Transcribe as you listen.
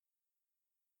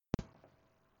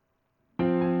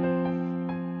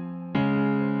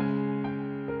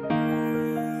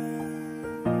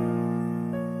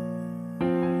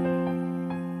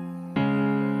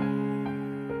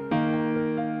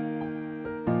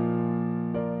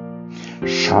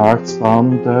Sharks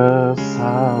from the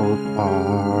South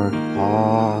Park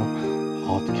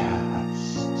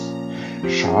podcast.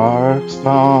 Sharks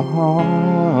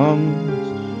from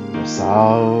the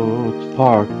South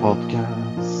Park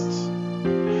podcast.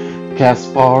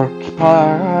 Cast Park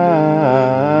podcast.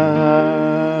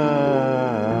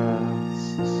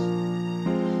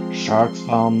 Sharks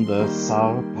from the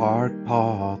South Park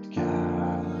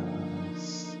podcast.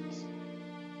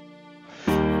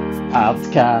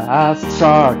 Podcast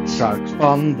Sharks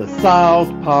from the South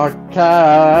Park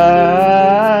cast.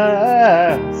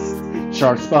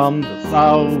 Sharks from the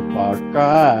South Park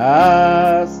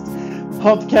cast.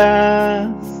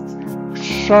 Podcast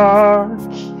Shark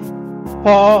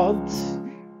Pod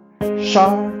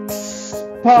Sharks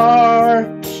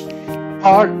Park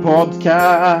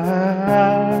podcast.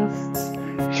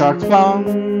 Sharks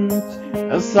from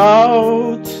the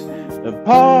South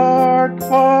Park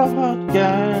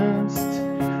podcast.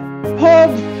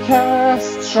 Podcast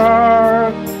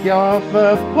Shark of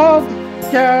a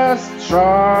podcast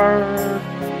Shark.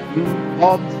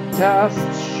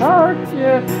 Podcast Shark,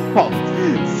 yeah.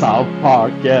 South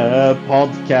Park, yeah.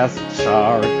 Podcast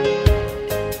Shark.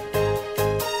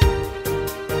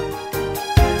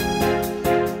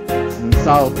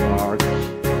 South Park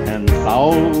and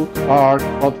South Park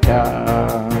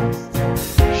podcast.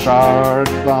 Shark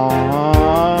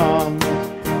Fun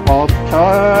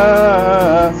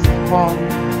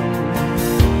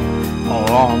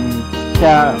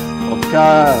podcast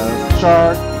podcast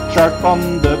Shark from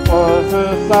the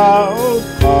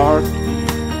South Park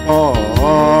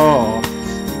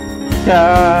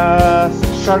podcast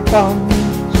Shark from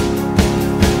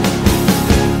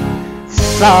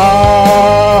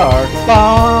Shark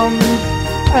from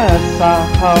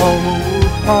South Park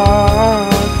podcast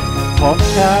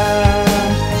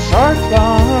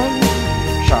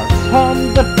Sharks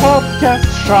from the podcast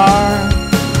Shark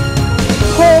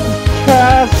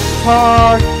podcast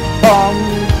Shark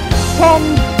from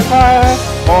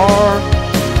podcast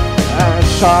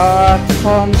Shark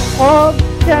from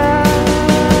podcast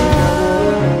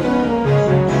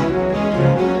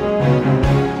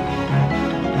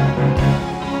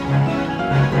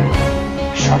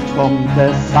Sharks from the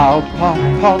South Park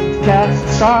podcast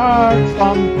Sharks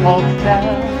from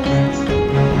podcast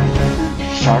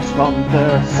Sharks from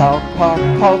the South Park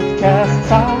podcast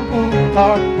South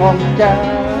Park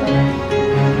podcast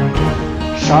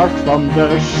Sharks from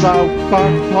the South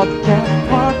Park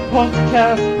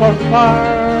podcast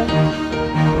podcast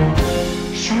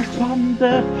Sharks from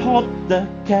the podcast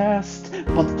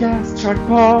Shark podcast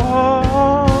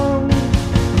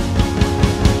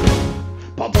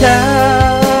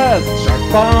Shark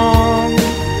from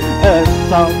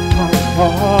South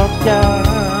Park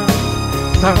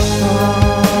podcast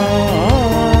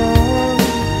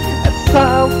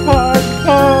South Park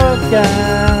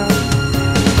podcast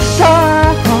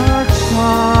Shark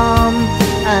from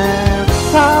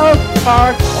South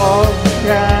Park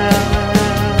podcast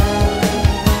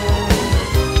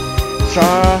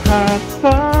Shark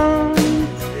from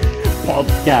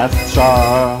podcast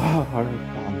Shark.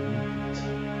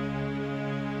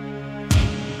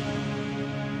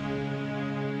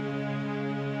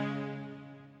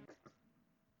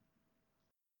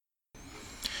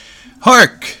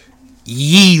 Hark,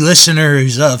 ye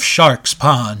listeners of Shark's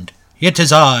Pond. It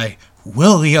is I,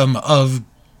 William of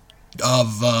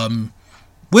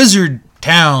Wizard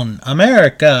Town,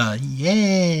 America.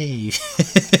 Yay!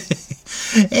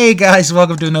 Hey guys,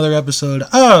 welcome to another episode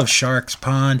of Shark's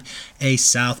Pond, a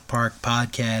South Park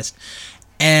podcast.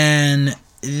 And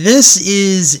this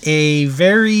is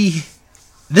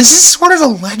sort of a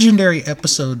legendary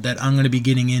episode that I'm going to be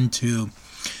getting into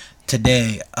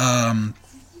today.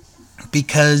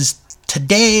 Because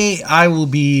today I will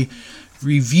be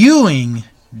reviewing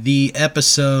the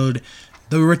episode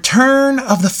The Return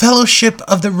of the Fellowship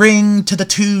of the Ring to the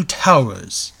Two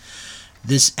Towers.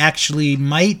 This actually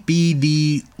might be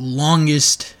the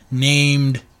longest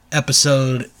named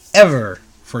episode ever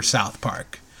for South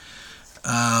Park.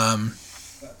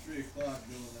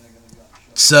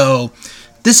 So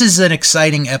this is an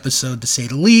exciting episode to say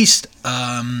the least.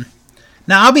 Now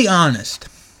I'll be honest.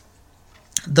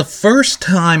 The first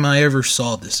time I ever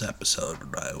saw this episode,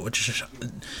 which,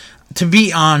 to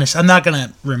be honest, I'm not going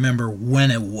to remember when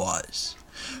it was.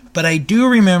 But I do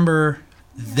remember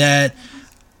that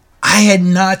I had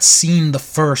not seen the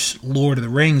first Lord of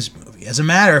the Rings movie. As a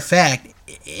matter of fact,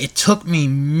 it took me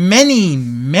many,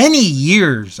 many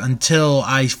years until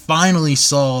I finally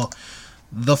saw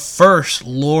the first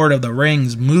Lord of the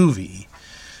Rings movie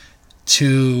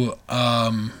to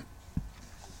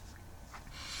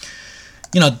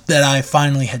that I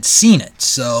finally had seen it.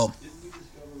 So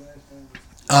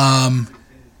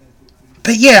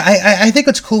But yeah, I think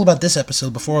what's cool about this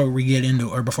episode before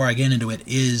I get into it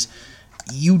is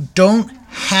you don't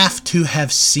have to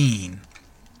have seen,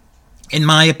 in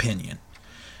my opinion,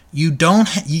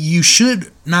 you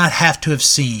should not have to have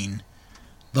seen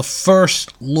the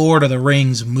first Lord of the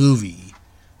Rings movie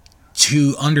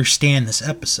to understand this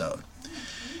episode.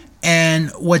 And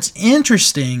what's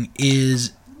interesting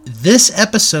is this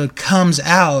episode comes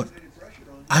out,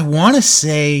 I want to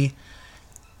say,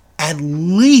 at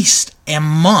least a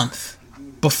month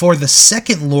before the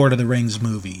second Lord of the Rings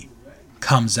movie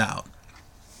comes out.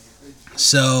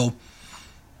 So,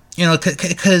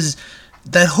 because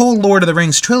that whole Lord of the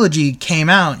Rings trilogy came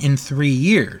out in 3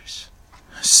 years.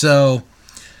 So,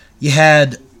 you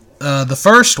had the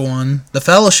first one, The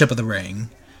Fellowship of the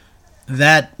Ring.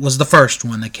 That was the first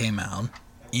one that came out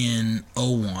in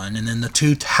 2001. And then The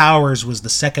Two Towers was the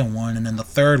second one. And then the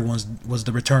third one was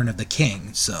The Return of the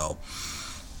King. So,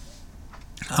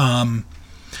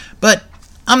 but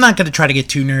I'm not going to try to get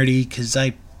too nerdy because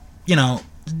I've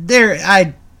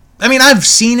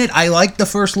seen it. I like the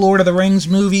first Lord of the Rings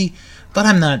movie, but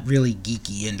I'm not really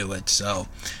geeky into it, so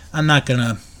I'm not going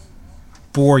to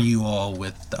bore you all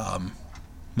with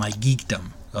my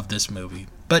geekdom of this movie.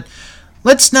 But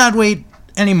let's not wait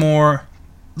anymore.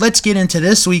 Let's get into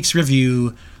this week's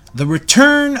review, The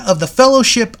Return of the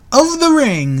Fellowship of the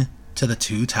Ring to the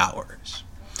Two Towers.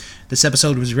 This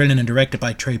episode was written and directed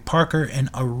by Trey Parker and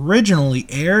originally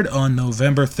aired on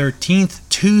November 13th,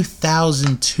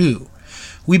 2002.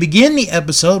 We begin the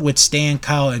episode with Stan,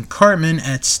 Kyle, and Cartman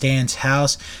at Stan's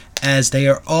house as they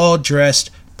are all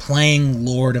dressed playing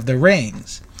Lord of the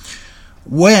Rings.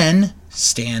 When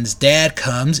Stan's dad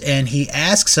comes and he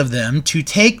asks of them to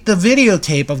take the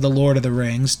videotape of the Lord of the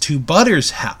Rings to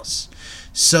Butters' house.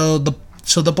 So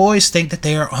the boys think that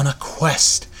they are on a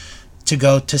quest to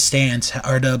go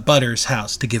to Butters'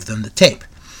 house to give them the tape.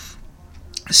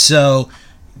 So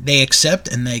they accept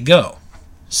and they go.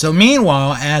 So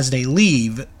meanwhile, as they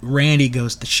leave, Randy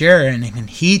goes to Sharon and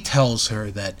he tells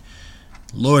her that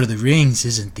Lord of the Rings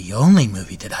isn't the only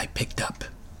movie that I picked up.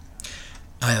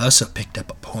 I also picked up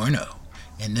a porno,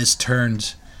 and this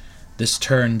turns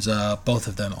both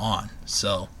of them on.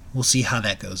 So we'll see how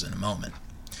that goes in a moment.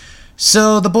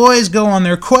 So the boys go on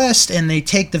their quest and they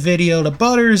take the video to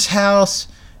Butters' house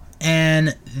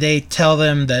and they tell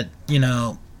them that,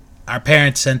 our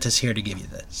parents sent us here to give you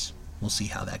this. We'll see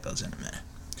how that goes in a minute.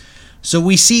 So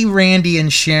we see Randy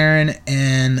and Sharon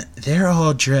and they're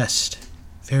all dressed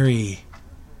very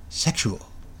sexual,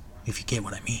 if you get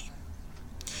what I mean.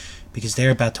 Because they're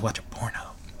about to watch a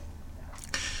porno.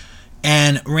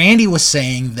 And Randy was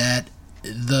saying that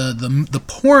the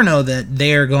porno that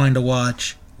they're going to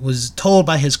watch was told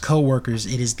by his co-workers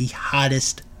it is the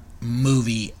hottest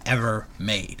movie ever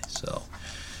made. So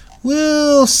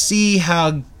we'll see how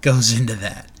it goes into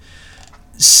that.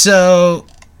 So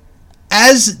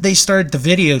as they start the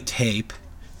videotape,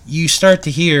 you start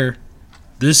to hear,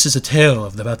 "This is a tale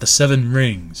about the 7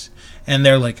 rings." And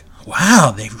they're like,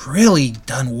 wow, they've really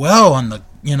done well on the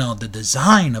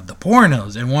design of the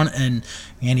pornos. And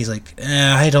Andy's like,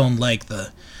 I don't like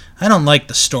the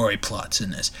story plots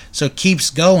in this. So it keeps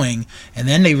going, and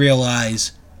then they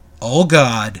realize, oh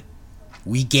God,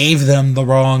 we gave them the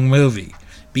wrong movie.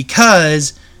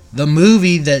 Because the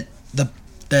movie that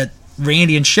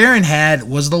Randy and Sharon had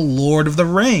was The Lord of the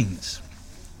Rings.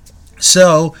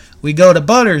 So we go to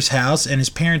Butters' house, and his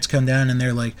parents come down, and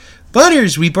they're like,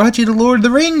 Butters, we brought you the Lord of the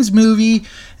Rings movie.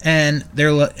 And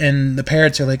the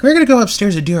parents are like, we're going to go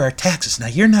upstairs and do our taxes. Now,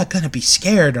 you're not going to be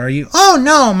scared, are you? Oh,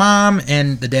 no, Mom.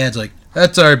 And the dad's like,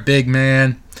 that's our big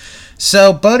man.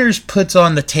 So Butters puts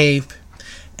on the tape,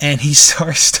 and he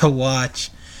starts to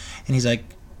watch. And he's like,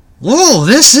 whoa,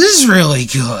 this is really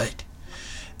good.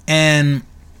 And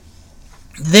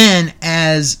then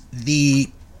as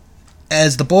the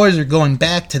boys are going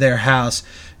back to their house,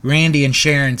 Randy and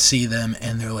Sharon see them,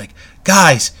 and they're like,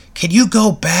 guys, can you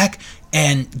go back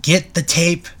and get the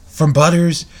tape from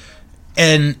Butters?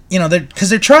 And,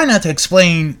 because they're trying not to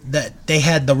explain that they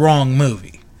had the wrong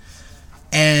movie.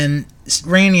 And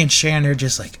Randy and Sharon are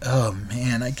just like, oh,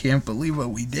 man, I can't believe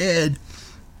what we did.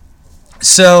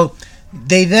 So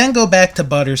they then go back to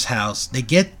Butters' house. They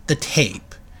get the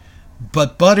tape,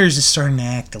 but Butters is starting to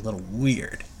act a little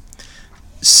weird.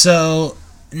 So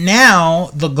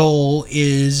now the goal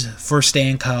is for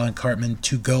Stan, Kyle, and Cartman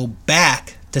to go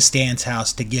back to Stan's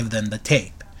house to give them the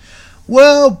tape.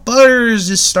 Well, Butters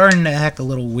is starting to act a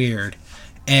little weird.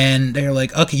 And they're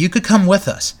like, okay, you could come with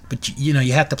us, but you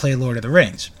have to play Lord of the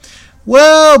Rings.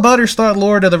 Well, Butters thought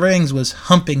Lord of the Rings was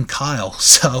humping Kyle.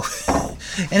 So,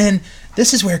 and then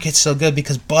this is where it gets so good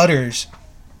because Butters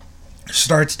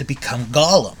starts to become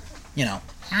Gollum.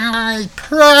 My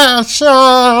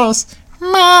precious,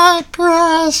 my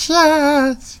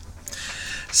precious.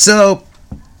 So,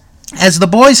 as the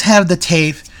boys have the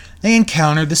tape, they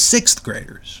encounter the 6th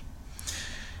graders.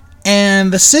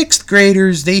 And the 6th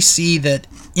graders, they see that,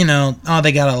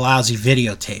 they got a lousy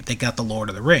videotape. They got the Lord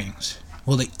of the Rings.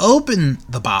 Well, they open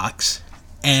the box,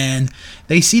 and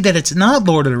they see that it's not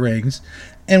Lord of the Rings,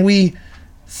 and we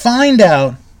find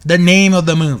out the name of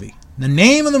the movie. The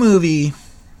name of the movie,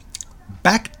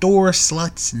 Backdoor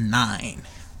Sluts 9.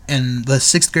 And the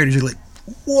 6th graders are like,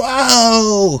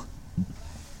 whoa!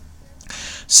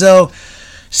 So,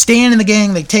 Stan and the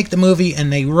gang, they take the movie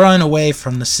and they run away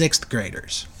from the 6th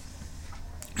graders.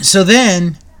 So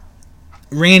then,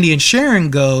 Randy and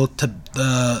Sharon go to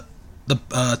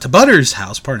to Butters'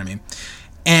 house,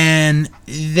 and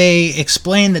they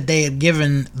explain that they had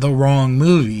given the wrong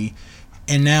movie,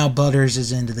 and now Butters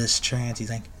is into this trance. He's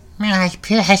like, my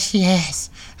precious,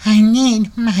 I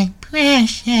need my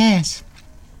precious.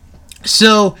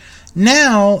 So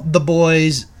now the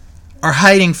boys are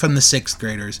hiding from the 6th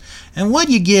graders, and what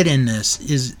you get in this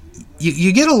is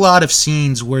you get a lot of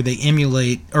scenes where they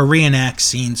emulate or reenact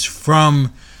scenes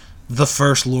from the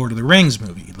first Lord of the Rings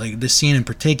movie. Like this scene in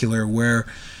particular where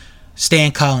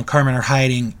Stan, Kyle, and Carmen are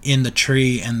hiding in the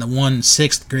tree, and the one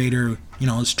 6th grader,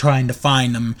 is trying to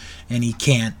find them, and he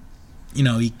can't.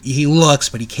 He looks,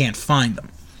 but he can't find them.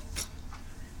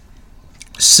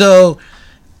 So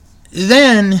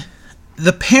then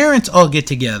the parents all get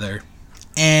together,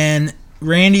 and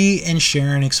Randy and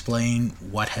Sharon explain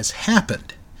what has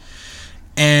happened.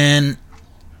 And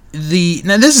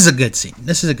now this is a good scene.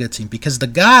 This is a good scene because the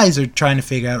guys are trying to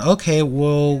figure out, okay,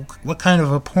 well, what kind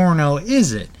of a porno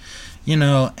is it?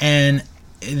 And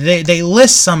they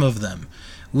list some of them,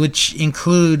 which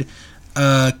include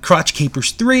Crotch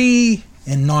Capers 3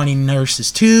 and Naughty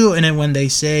Nurses 2, and then when they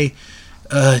say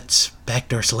it's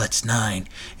Backdoor Sluts 9,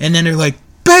 and then they're like,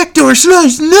 Backdoor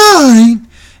Sluts 9,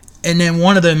 and then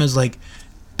one of them is like,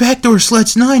 Backdoor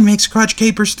Sluts 9 makes Crotch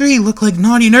Capers 3 look like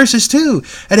Naughty Nurses 2.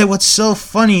 And then what's so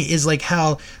funny is like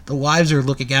how the wives are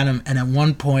looking at him, and at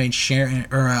one point Sharon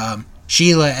or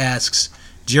Sheila asks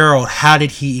Gerald, how did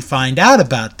he find out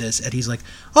about this? And he's like,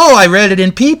 oh, I read it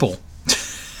in People.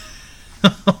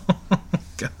 Oh,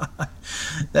 God.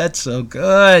 That's so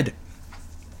good.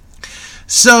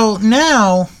 So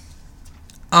now,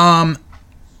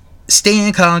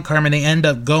 Stan, Kyle, and Carmen, they end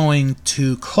up going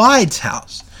to Clyde's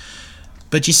house.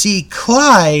 But you see,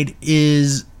 Clyde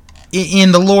is,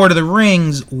 in the Lord of the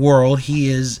Rings world, he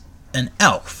is an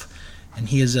elf. And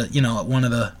he is, one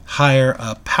of the higher,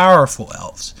 powerful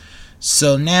elves.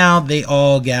 So now they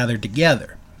all gather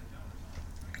together.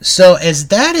 So as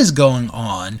that is going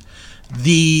on,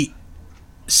 the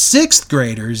 6th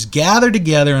graders gather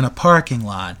together in a parking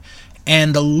lot,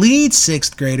 and the lead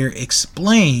 6th grader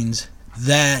explains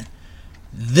that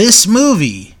this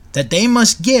movie that they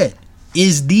must get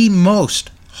is the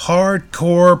most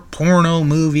hardcore porno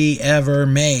movie ever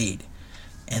made,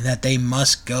 and that they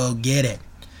must go get it.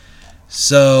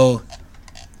 So,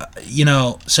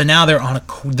 so now they're on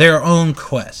their own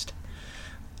quest.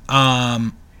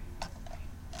 They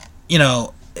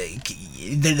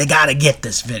gotta get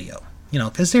this video.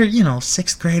 Because they're,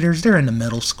 6th graders, they're in the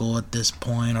middle school at this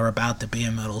point, or about to be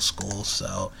in middle school,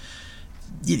 so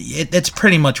it's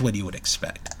pretty much what you would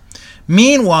expect.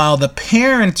 Meanwhile, the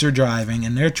parents are driving,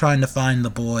 and they're trying to find the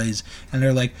boys, and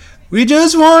they're like, we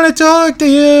just want to talk to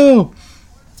you!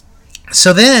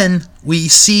 So then, we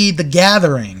see the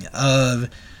gathering of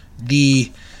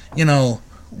the,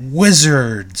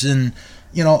 wizards, and,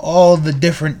 all the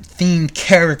different themed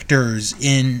characters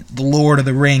in the Lord of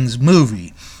the Rings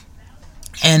movie.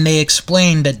 And they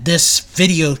explain that this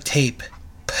videotape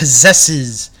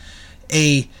possesses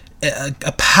a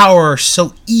power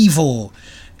so evil,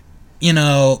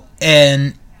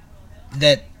 and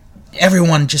that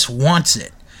everyone just wants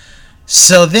it.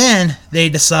 So then they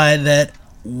decide that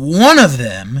one of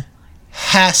them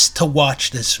has to watch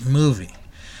this movie.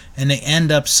 And they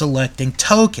end up selecting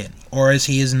Token, or as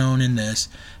he is known in this,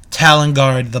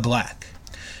 Talengard the Black.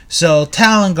 So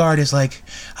Talengard is like,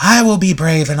 I will be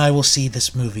brave and I will see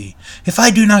this movie. If I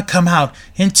do not come out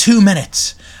in 2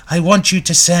 minutes, I want you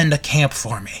to send a camp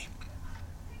for me.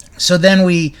 So then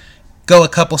we go a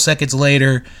couple seconds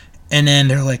later, and then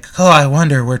they're like, oh, I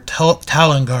wonder where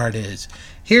Talengard is.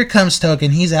 Here comes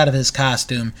Token, he's out of his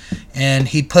costume, and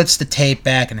he puts the tape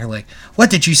back, and they're like, what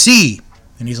did you see?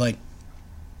 And he's like,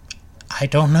 I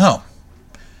don't know.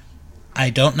 I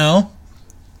don't know.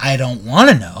 I don't want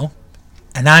to know.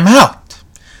 And I'm out.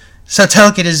 So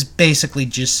Token is basically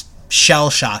just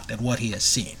shell-shocked at what he has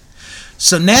seen.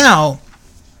 So now,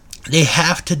 they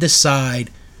have to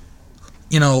decide,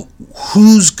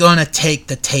 who's gonna take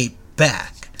the tape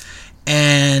back.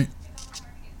 And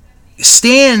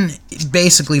Stan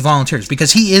basically volunteers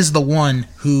because he is the one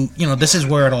who, this is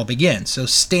where it all begins. So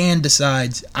Stan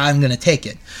decides, I'm gonna take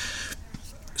it.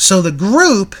 So the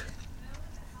group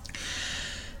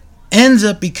ends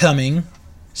up becoming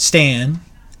Stan,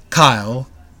 Kyle,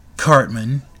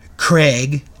 Cartman,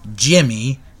 Craig,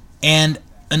 Jimmy, and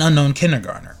an unknown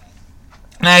kindergartner.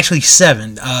 Actually,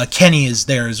 7. Kenny is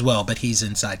there as well, but he's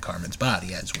inside Cartman's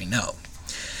body, as we know.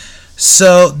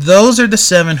 So those are the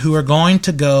 7 who are going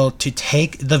to go to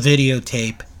take the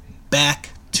videotape back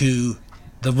to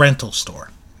the rental store.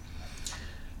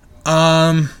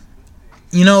 I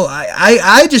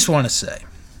just want to say,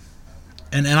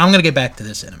 and I'm going to get back to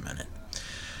this in a minute.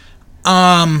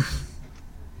 I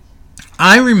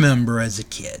remember as a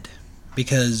kid,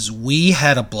 because we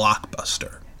had a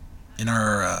Blockbuster in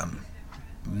our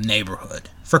neighborhood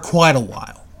for quite a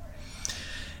while.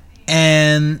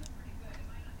 And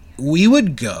we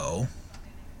would go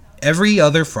every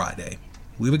other Friday.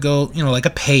 We would go, like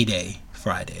a payday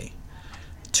Friday,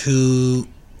 to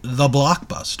the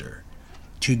Blockbuster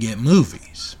to get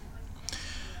movies.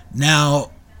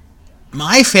 Now,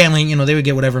 my family, they would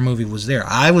get whatever movie was there.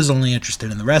 I was only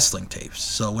interested in the wrestling tapes.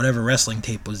 So whatever wrestling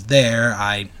tape was there,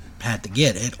 I had to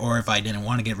get it. Or if I didn't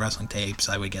want to get wrestling tapes,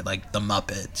 I would get like the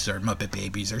Muppets or Muppet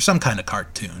Babies or some kind of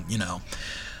cartoon,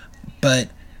 But,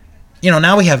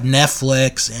 now we have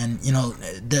Netflix, and,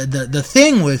 the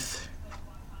thing with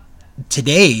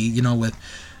today, with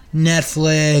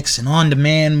Netflix and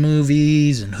on-demand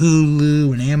movies and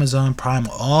Hulu and Amazon Prime,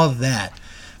 all of that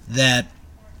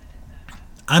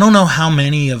I don't know how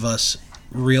many of us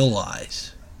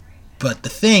realize, but the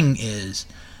thing is,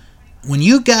 when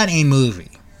you got a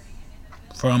movie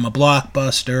from a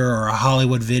Blockbuster or a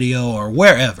Hollywood Video or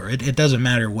wherever, it doesn't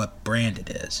matter what brand it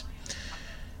is,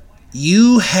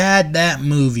 you had that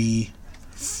movie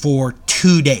for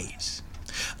 2 days.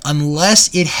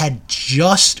 Unless it had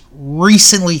just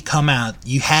recently come out,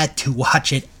 you had to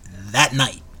watch it that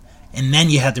night, and then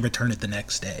you had to return it the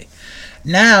next day.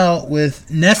 Now, with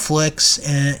Netflix,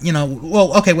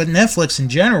 with Netflix in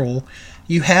general,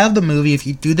 you have the movie, if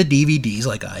you do the DVDs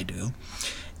like I do,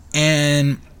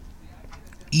 and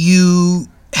you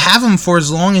have them for as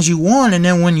long as you want, and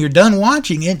then when you're done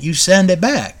watching it, you send it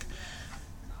back.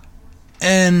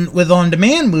 And with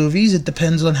on-demand movies, it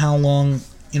depends on how long,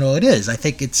 it is. I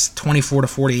think it's 24 to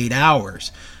 48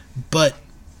 hours. But,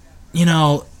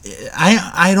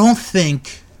 I don't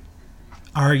think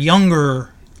our younger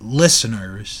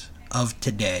listeners of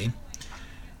today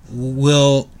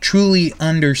will truly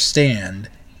understand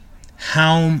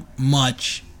how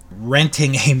much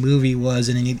renting a movie was,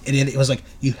 and it was like,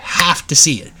 you have to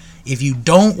see it. If you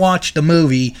don't watch the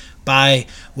movie by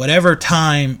whatever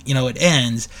time it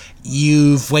ends,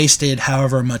 you've wasted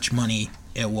however much money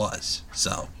it was.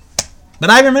 So, but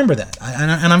I remember that,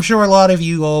 and I'm sure a lot of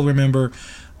you all remember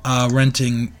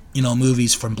renting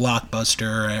movies from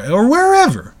Blockbuster or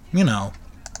wherever.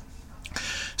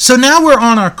 So now we're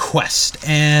on our quest,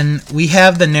 and we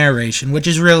have the narration, which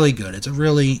is really good. It's a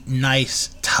really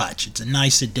nice touch. It's a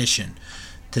nice addition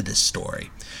to this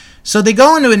story. So they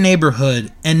go into a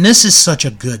neighborhood, and this is such a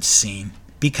good scene,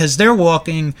 because they're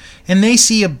walking, and they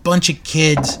see a bunch of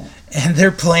kids, and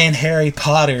they're playing Harry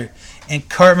Potter, and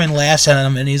Cartman laughs at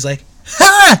them, and he's like,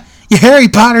 "Ha! You Harry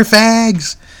Potter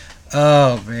fags!"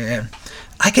 Oh, man.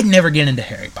 I could never get into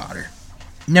Harry Potter.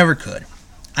 Never could.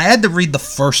 I had to read the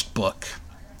first book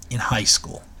in high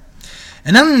school.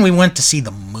 And then when we went to see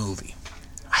the movie,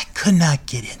 I could not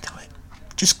get into it.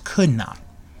 Just could not.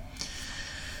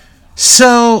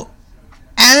 So,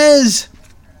 as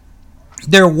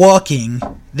they're walking,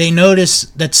 they notice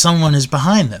that someone is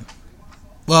behind them.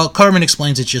 Well, Cartman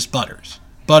explains it's just Butters.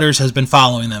 Butters has been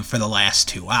following them for the last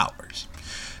 2 hours.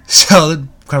 So,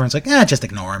 Cartman's like, just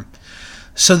ignore him.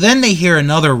 So then they hear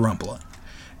another rumbling.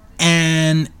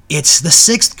 And it's the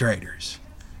 6th graders.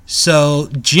 So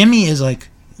Jimmy is like,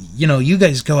 you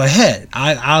guys go ahead.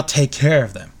 I'll take care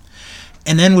of them.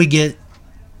 And then we get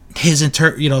his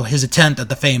his attempt at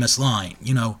the famous line.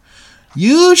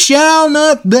 You shall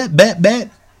not bet.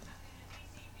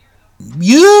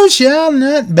 You shall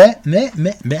not bet. You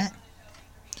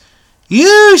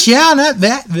shall not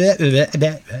bet.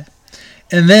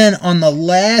 And then on the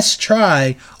last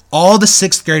try, all the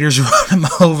 6th graders run him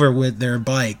over with their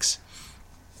bikes.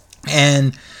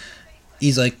 And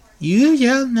he's like, you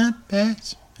shall not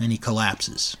pass. And he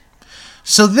collapses.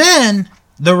 So then,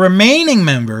 the remaining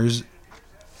members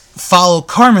follow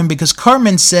Cartman, because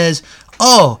Cartman says,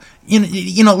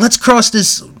 let's cross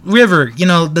this river.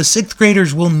 The 6th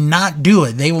graders will not do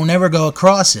it. They will never go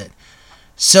across it.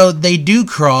 So they do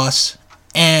cross,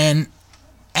 and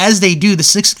as they do, the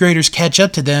 6th graders catch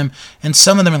up to them, and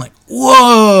some of them are like,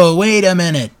 whoa, wait a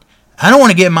minute. I don't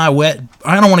want to get my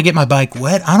bike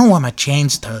wet. I don't want my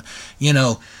chains to,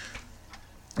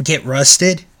 get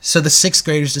rusted. So the 6th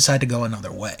graders decide to go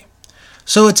another way.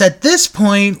 So it's at this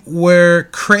point where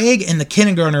Craig and the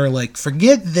kindergartner are like,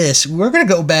 forget this. We're going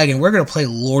to go back and we're going to play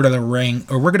Lord of the Ring,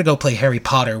 or we're going to go play Harry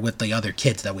Potter with the other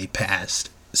kids that we passed.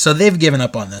 So they've given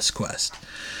up on this quest.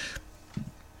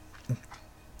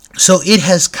 So it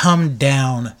has come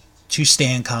down to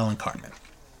Stan, Kyle, and Cartman.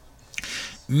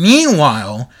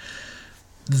 Meanwhile,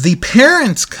 the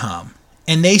parents come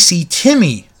and they see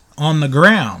Timmy on the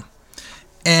ground.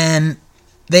 And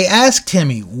they ask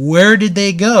Timmy, where did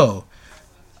they go?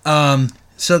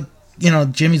 So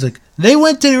Jimmy's like, they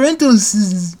went to the rentals.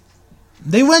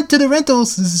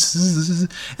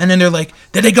 And then they're like,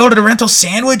 did they go to the rental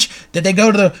sandwich? Did they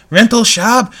go to the rental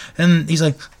shop? And he's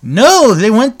like, no, they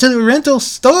went to the rental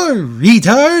store,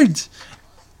 retards.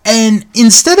 And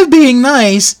instead of being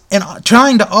nice and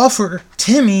trying to offer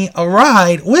Timmy a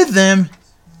ride with them,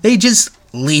 they just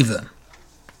leave them.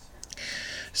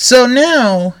 So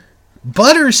now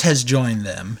Butters has joined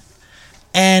them,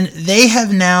 and they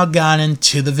have now gone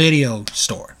into the video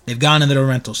store. They've gone into the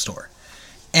rental store.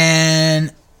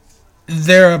 And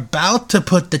they're about to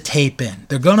put the tape in.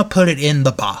 They're going to put it in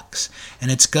the box,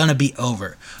 and it's going to be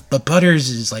over. But Butters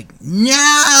is like,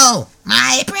 no,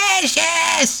 my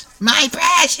precious, my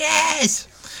precious.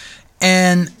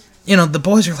 And, the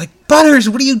boys are like, Butters,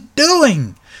 what are you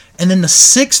doing? And then the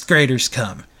 6th graders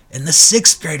come, and the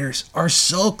 6th graders are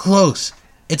so close.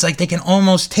 It's like they can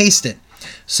almost taste it.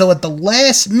 So at the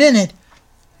last minute,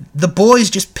 the boys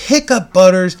just pick up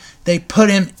Butters, they put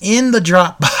him in the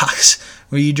drop box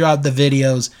where you drop the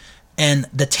videos, and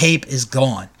the tape is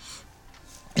gone.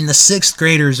 And the 6th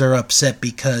graders are upset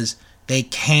because they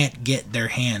can't get their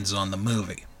hands on the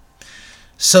movie.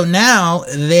 So now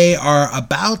they are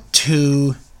about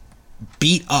to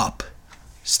beat up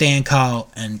Stan, Kyle,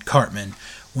 and Cartman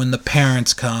when the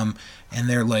parents come, and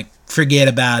they're like, forget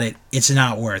about it, it's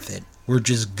not worth it, we're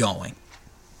just going.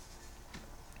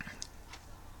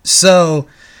 So,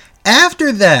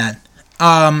 after that,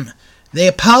 they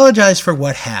apologize for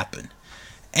what happened.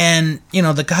 And,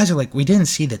 the guys are like, we didn't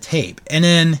see the tape. And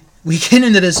then we get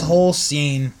into this whole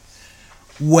scene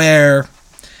where,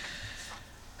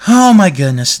 oh my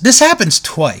goodness, this happens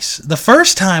twice. The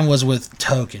first time was with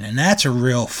Token, and that's a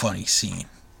real funny scene.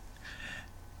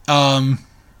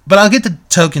 But I'll get to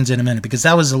Tokens in a minute, because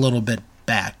that was a little bit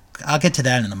back. I'll get to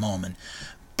that in a moment.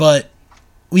 But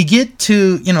we get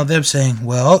to, them saying,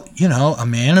 well, a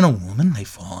man and a woman, they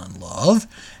fall in love,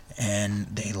 and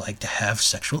they like to have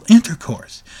sexual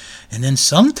intercourse. And then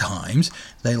sometimes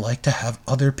they like to have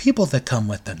other people that come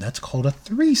with them. That's called a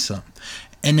threesome.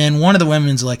 And then one of the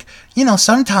women's like,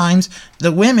 sometimes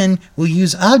the women will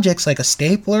use objects like a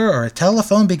stapler or a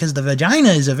telephone because the vagina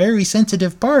is a very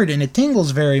sensitive part and it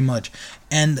tingles very much.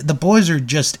 And the boys are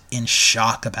just in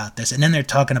shock about this. And then they're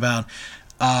talking about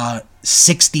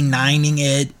 69ing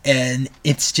it, and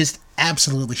it's just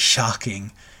absolutely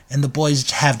shocking. And the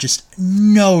boys have just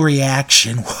no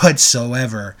reaction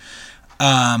whatsoever.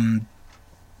 They're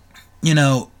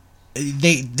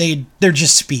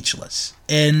just speechless.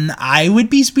 And I would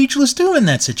be speechless too in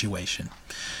that situation.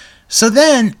 So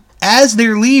then, as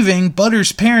they're leaving,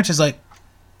 Butters' parents is like,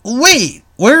 wait,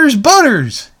 where's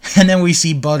Butters? And then we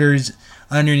see Butters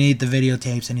underneath the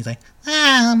videotapes, and he's like,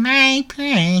 oh, my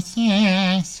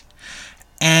precious.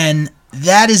 And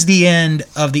that is the end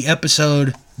of the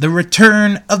episode, The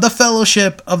Return of the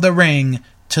Fellowship of the Ring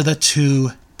to the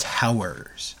Two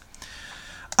Towers.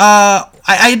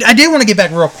 I did want to get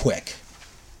back real quick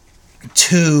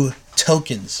to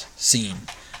Token's scene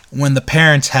when the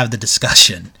parents have the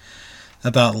discussion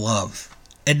about love.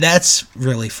 And that's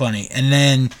really funny. And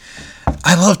then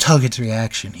I love Token's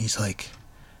reaction. He's like,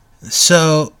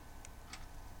 so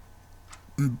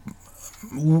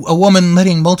a woman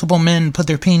letting multiple men put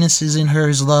their penises in her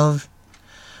is love.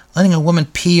 Letting a woman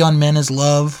pee on men is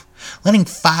love. Letting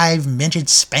 5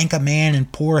 midgets spank a man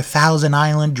and pour 1,000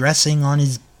 Island dressing on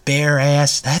his bare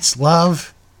ass, that's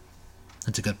love.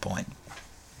 That's a good point.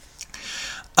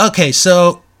 Okay,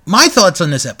 so my thoughts on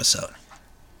this episode.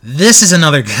 This is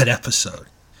another good episode.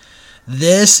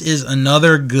 This is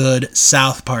another good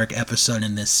South Park episode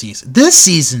in this season. This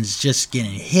season's just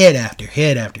getting hit after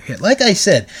hit after hit. Like I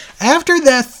said, after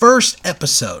that first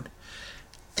episode,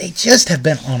 they just have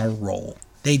been on a roll.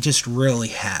 They just really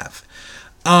have.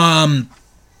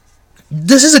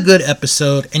 This is a good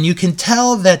episode, and you can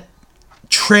tell that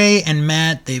Trey and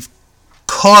Matt, they've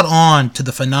caught on to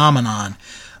the phenomenon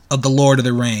of the Lord of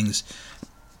the Rings.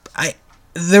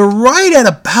 They're right at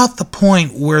about the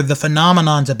point where the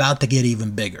phenomenon's about to get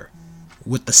even bigger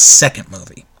with the second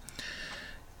movie.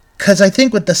 Because I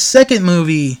think with the second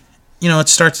movie, it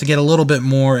starts to get a little bit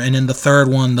more, and in the third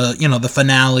one, the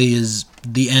finale is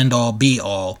the end-all,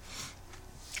 be-all.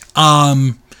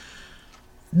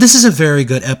 This is a very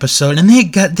good episode, and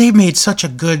they made such a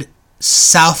good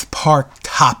South Park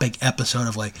topic episode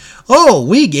of like, oh,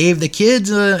 we gave the kids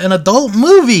an adult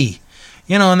movie.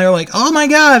 And they're like, oh my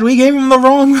god, we gave them the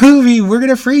wrong movie. We're going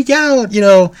to freak out.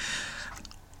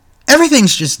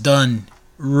 Everything's just done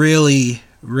really,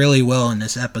 really well in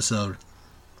this episode.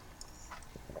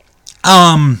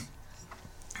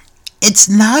 It's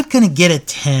not going to get a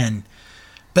 10,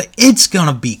 but it's going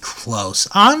to be close.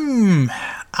 I'm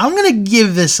going to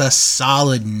give this a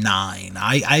solid 9.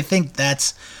 I think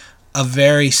that's a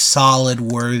very solid,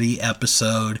 worthy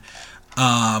episode.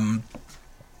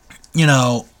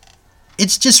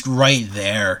 It's just right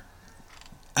there.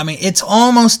 I mean, it's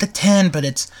almost a 10, but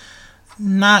it's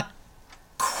not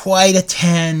quite a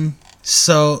 10.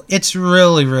 So it's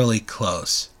really, really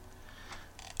close.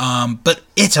 But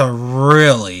it's a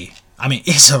really,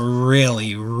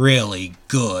 really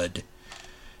good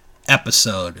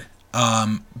episode.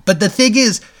 But the thing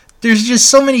is, there's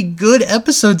just so many good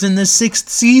episodes in this 6th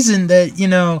season that,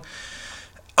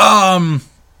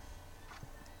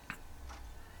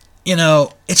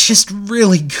 it's just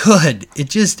really good. It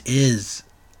just is.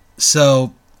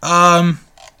 So, let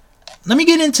me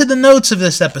get into the notes of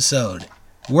this episode.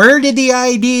 Where did the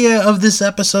idea of this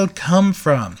episode come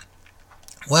from?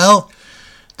 Well,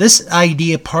 this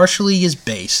idea partially is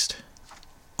based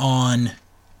on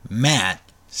Matt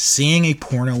seeing a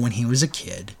porno when he was a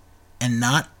kid and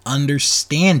not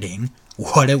understanding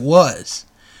what it was.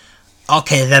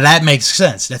 Okay, that makes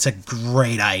sense. That's a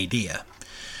great idea.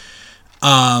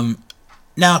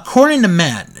 Now, according to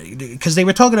Matt, because they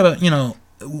were talking about,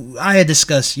 I had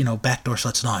discussed, Backdoor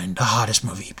Sluts 9, the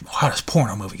hottest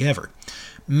porno movie ever.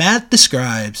 Matt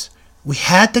describes, we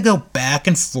had to go back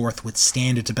and forth with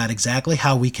standards about exactly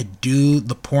how we could do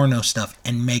the porno stuff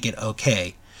and make it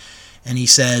okay. And he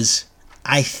says,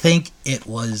 I think it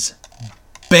was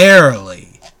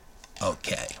barely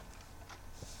okay.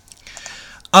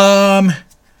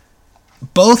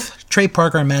 Both Trey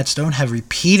Parker and Matt Stone have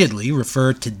repeatedly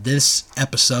referred to this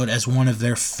episode as one of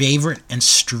their favorite and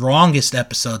strongest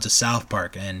episodes of South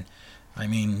Park. And, I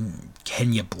mean,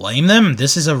 can you blame them?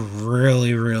 This is a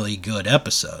really, really good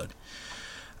episode.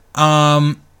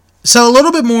 So a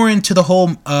little bit more into the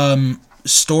whole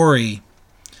story.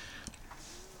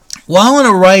 While in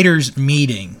a writer's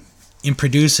meeting in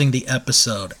producing the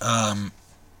episode,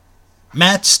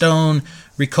 Matt Stone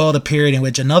recalled a period in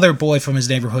which another boy from his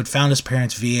neighborhood found his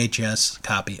parents' VHS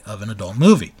copy of an adult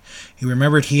movie. He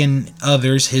remembered he and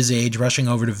others his age rushing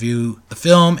over to view the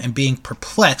film and being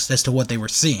perplexed as to what they were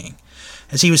seeing.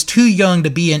 As he was too young to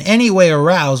be in any way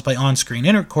aroused by on-screen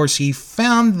intercourse, he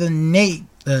found the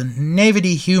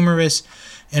naivety humorous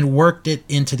and worked it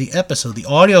into the episode. The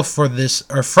audio for this,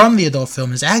 or from the adult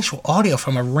film, is actual audio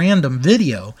from a random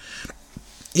video.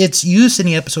 Its use in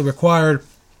the episode required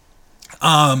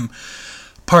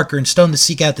Parker and Stone to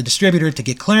seek out the distributor to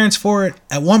get clearance for it.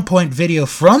 At one point, video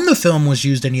from the film was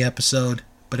used in the episode,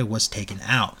 but it was taken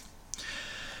out.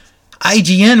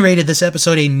 IGN rated this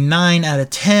episode a 9 out of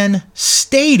 10,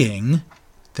 stating,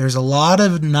 there's a lot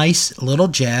of nice little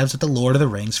jabs at the Lord of the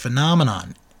Rings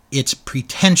phenomenon. Its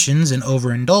pretensions and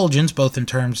overindulgence, both in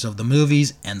terms of the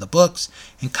movies and the books,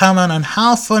 and comment on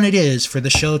how fun it is for the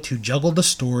show to juggle the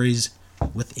stories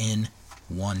within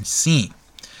one scene.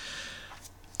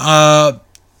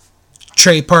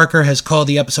 Trey Parker has called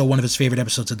the episode one of his favorite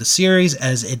episodes of the series,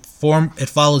 as it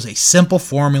follows a simple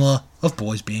formula of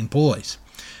boys being boys.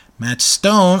 Matt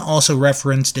Stone also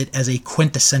referenced it as a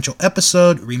quintessential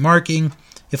episode, remarking,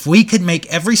 if we could make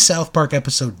every South Park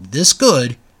episode this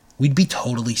good, we'd be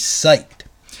totally psyched.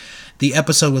 The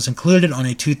episode was included on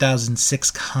a 2006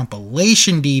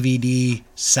 compilation DVD,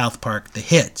 South Park The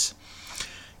Hits.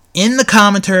 In the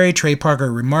commentary, Trey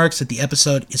Parker remarks that the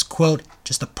episode is, quote,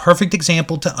 just a perfect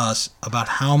example to us about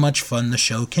how much fun the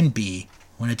show can be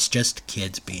when it's just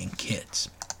kids being kids.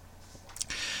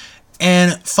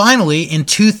 And finally, in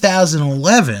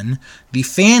 2011, the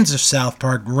fans of South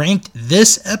Park ranked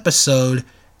this episode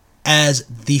as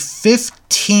the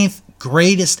 15th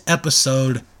greatest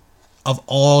episode of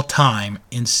all time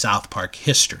in South Park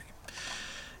history.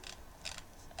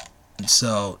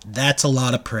 So that's a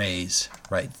lot of praise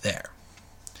right there.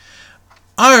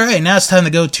 Alright, now it's time to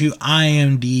go to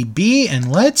IMDb,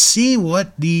 and let's see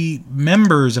what the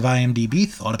members of IMDb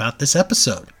thought about this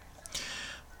episode.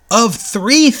 Of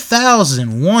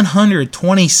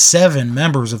 3,127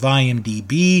 members of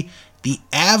IMDb, the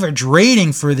average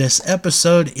rating for this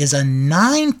episode is a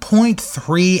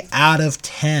 9.3 out of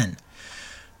 10.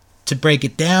 To break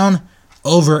it down,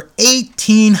 over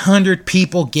 1,800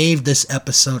 people gave this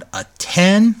episode a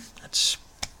 10.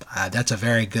 That's a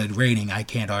very good rating. I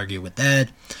can't argue with that.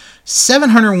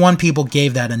 701 people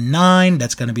gave that a 9.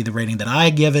 That's going to be the rating that I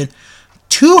give it.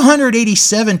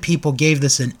 287 people gave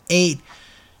this an 8.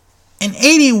 And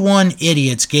 81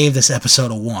 idiots gave this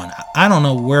episode a 1. I don't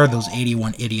know where those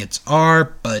 81 idiots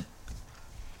are, but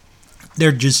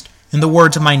they're just, in the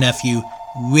words of my nephew,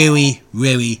 really,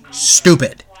 really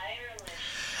stupid.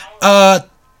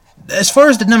 As far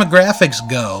as the demographics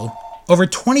go, over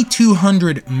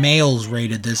 2,200 males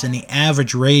rated this, and the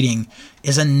average rating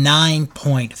is a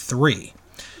 9.3.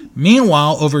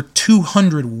 Meanwhile, over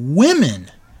 200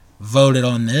 women voted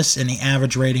on this, and the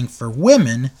average rating for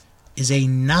women is a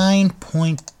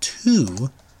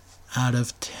 9.2 out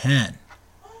of 10.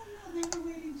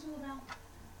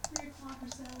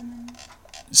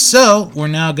 So, we're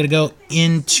now going to go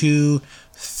into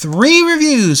 3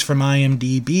 reviews from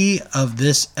IMDb of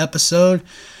this episode,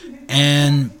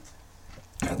 and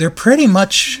they're pretty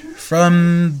much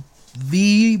from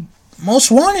the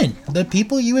most wanted, the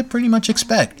people you would pretty much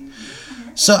expect.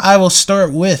 So I will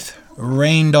start with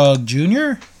Rain Dog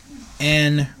Jr.,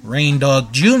 and Rain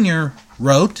Dog Jr.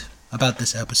 wrote about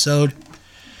this episode,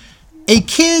 "A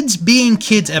kids being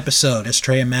kids episode, as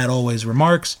Trey and Matt always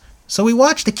remarks. So we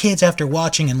watch the kids after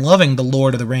watching and loving the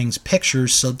Lord of the Rings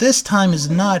pictures, so this time is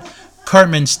not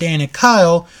Cartman, Stan, and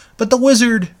Kyle, but the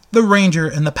Wizard, the Ranger,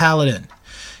 and the Paladin.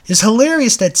 It's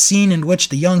hilarious that scene in which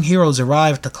the young heroes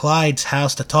arrive to Clyde's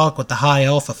house to talk with the High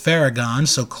Elf of Faragon,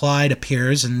 so Clyde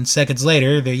appears, and seconds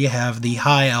later, there you have the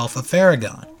High Elf of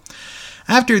Faragon.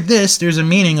 After this, there's a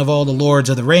meeting of all the Lords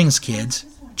of the Rings kids.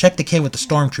 Check the kid with the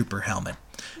Stormtrooper helmet.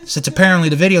 Since apparently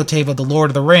the videotape of the Lord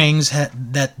of the Rings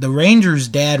that the Ranger's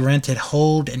dad rented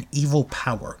hold an evil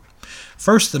power.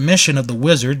 First, the mission of the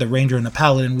Wizard, the Ranger, and the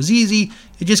Paladin was easy.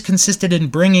 It just consisted in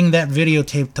bringing that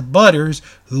videotape to Butters,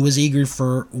 who was eager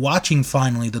for watching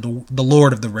finally the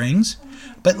Lord of the Rings.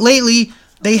 But lately,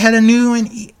 they had a new and...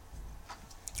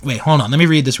 Wait, hold on, let me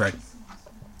read this right.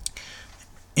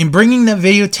 In bringing that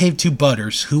videotape to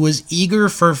Butters, who was eager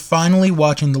for finally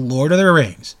watching the Lord of the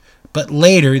Rings. But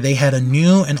later, they had a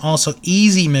new and also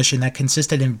easy mission that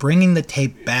consisted in bringing the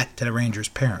tape back to the Ranger's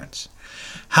parents.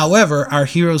 However, our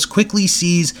heroes quickly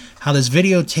sees how this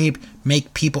videotape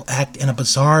make people act in a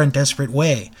bizarre and desperate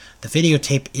way. The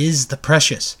videotape is the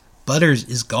Precious. Butters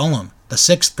is Gollum. The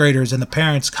 6th graders and the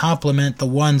parents compliment the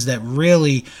ones that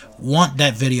really want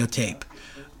that videotape.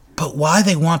 But why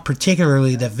they want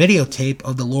particularly the videotape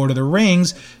of the Lord of the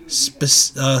Rings,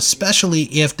 especially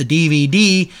if the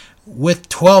DVD with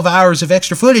 12 hours of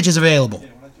extra footage is available?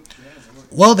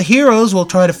 Well, the heroes will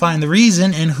try to find the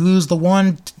reason and who's the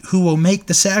one who will make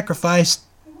the sacrifice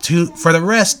for the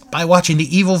rest by watching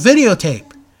the evil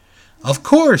videotape. Of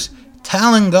course,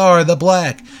 Talangar the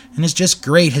Black, and it's just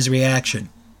great his reaction.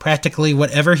 Practically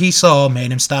whatever he saw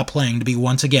made him stop playing to be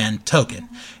once again Token,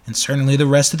 and certainly the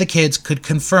rest of the kids could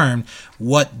confirm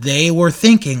what they were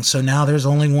thinking, so now there's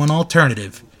only one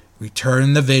alternative: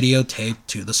 return the videotape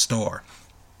to the store.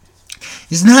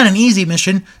 It's not an easy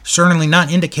mission, certainly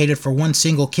not indicated for one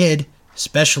single kid,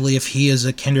 especially if he is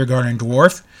a kindergarten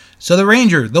dwarf. So the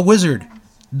Ranger, the Wizard,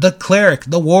 the Cleric,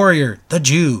 the Warrior, the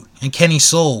Jew, and Kenny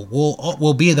Soul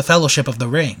will be the Fellowship of the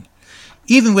Ring.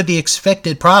 Even with the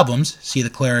expected problems, see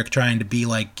the Cleric trying to be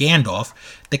like Gandalf,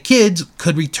 the kids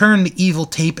could return the evil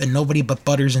tape and nobody but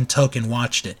Butters and Token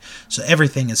watched it, so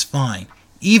everything is fine.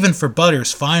 Even for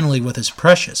Butters finally with his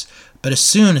Precious, but as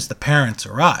soon as the parents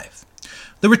arrive.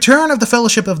 The return of the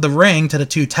Fellowship of the Ring to the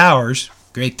Two Towers,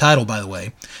 great title by the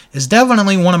way, is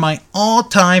definitely one of my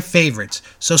all-time favorites,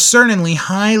 so certainly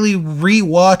highly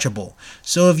rewatchable.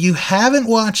 So if you haven't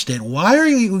watched it, why are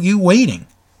you waiting?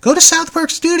 Go to South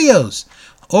Park Studios!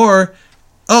 Or,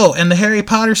 oh, and the Harry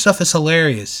Potter stuff is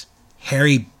hilarious.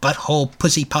 Harry Butthole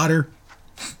Pussy Potter.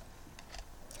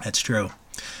 That's true.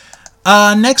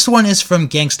 Next one is from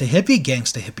Gangsta Hippie.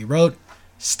 Gangsta Hippie wrote,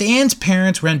 Stan's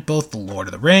parents rent both The Lord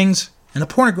of the Rings and a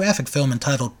pornographic film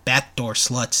entitled Backdoor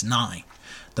Sluts 9.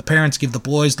 The parents give the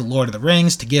boys The Lord of the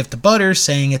Rings to give to Butters,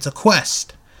 saying it's a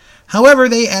quest. However,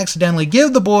 they accidentally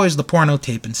give the boys the porno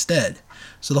tape instead.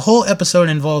 So the whole episode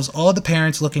involves all the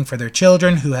parents looking for their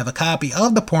children who have a copy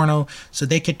of the porno so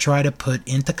they could try to put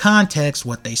into context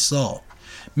what they saw.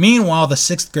 Meanwhile, the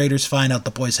 6th graders find out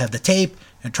the boys have the tape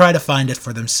and try to find it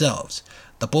for themselves.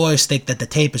 The boys think that the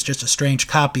tape is just a strange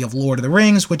copy of Lord of the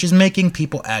Rings, which is making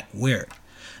people act weird.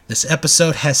 This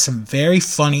episode has some very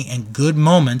funny and good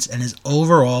moments and is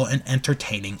overall an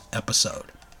entertaining episode.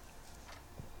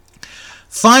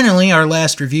 Finally, our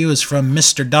last review is from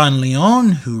Mr. Don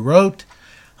Leon, who wrote,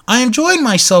 I enjoyed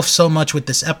myself so much with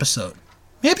this episode.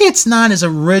 Maybe it's not as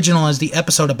original as the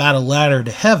episode about a ladder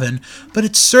to heaven, but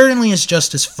it certainly is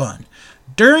just as fun.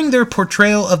 During their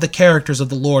portrayal of the characters of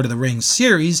the Lord of the Rings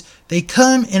series, they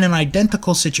come in an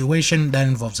identical situation that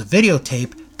involves a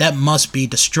videotape that must be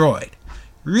destroyed.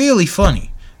 Really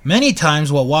funny. Many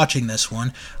times while watching this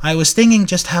one, I was thinking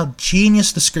just how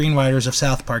genius the screenwriters of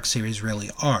South Park series really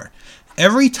are.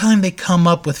 Every time they come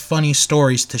up with funny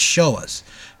stories to show us.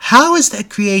 How is that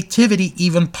creativity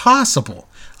even possible?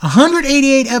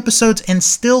 188 episodes and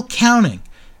still counting.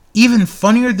 Even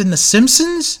funnier than The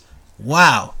Simpsons?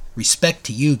 Wow. Respect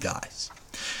to you guys.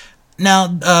 Now,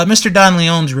 Mr. Don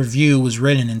Leon's review was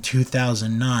written in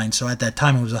 2009, so at that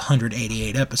time it was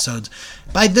 188 episodes.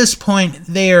 By this point,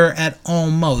 they are at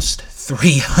almost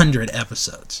 300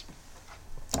 episodes.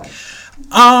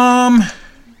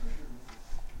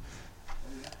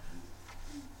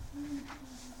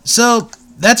 So,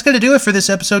 that's going to do it for this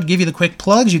episode. Give you the quick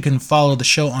plugs. You can follow the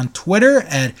show on Twitter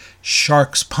at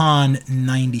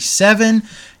SharksPond97.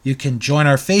 You can join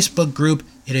our Facebook group.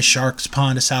 It is Sharks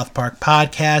Pond, a South Park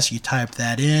podcast. You type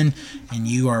that in, and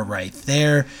you are right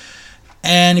there.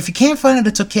 And if you can't find it,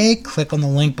 it's okay. Click on the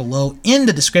link below in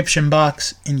the description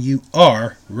box, and you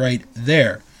are right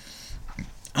there.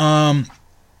 And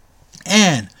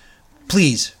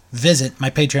please visit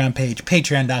my Patreon page,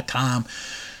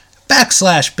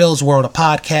 patreon.com/Bill's World of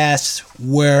Podcasts,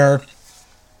 where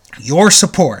your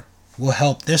support will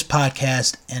help this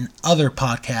podcast and other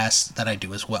podcasts that I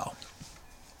do as well.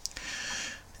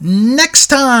 Next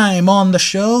time on the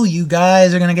show, you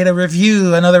guys are going to get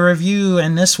another review,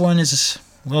 and this one is,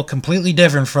 well, completely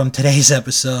different from today's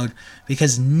episode,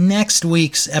 because next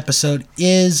week's episode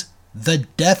is The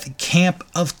Death Camp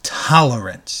of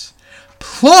Tolerance.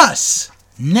 Plus,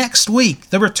 next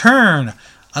week, the return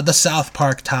of the South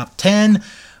Park Top 10,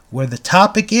 where the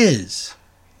topic is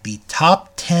the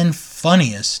top 10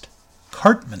 funniest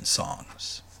Cartman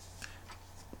songs.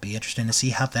 Be interesting to see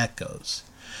how that goes.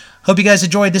 Hope you guys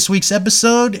enjoyed this week's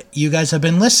episode. You guys have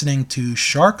been listening to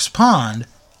Sharks Pond,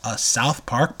 a South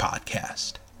Park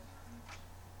podcast.